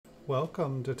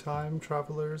Welcome to Time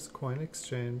Traveler's Coin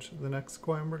Exchange. The next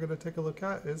coin we're going to take a look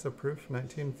at is a proof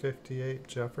 1958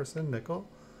 Jefferson nickel.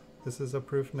 This is a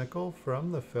proof nickel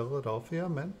from the Philadelphia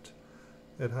Mint.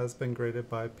 It has been graded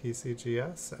by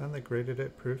PCGS and they graded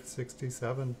it proof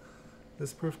 67.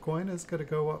 This proof coin is going to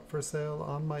go up for sale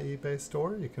on my eBay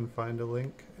store. You can find a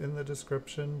link in the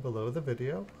description below the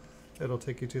video. It'll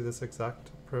take you to this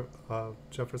exact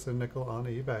Jefferson nickel on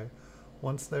eBay.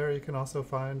 Once there, you can also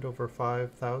find over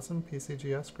 5,000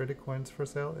 PCGS graded coins for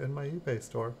sale in my eBay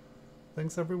store.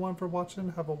 Thanks everyone for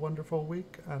watching, have a wonderful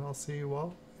week, and I'll see you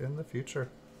all in the future.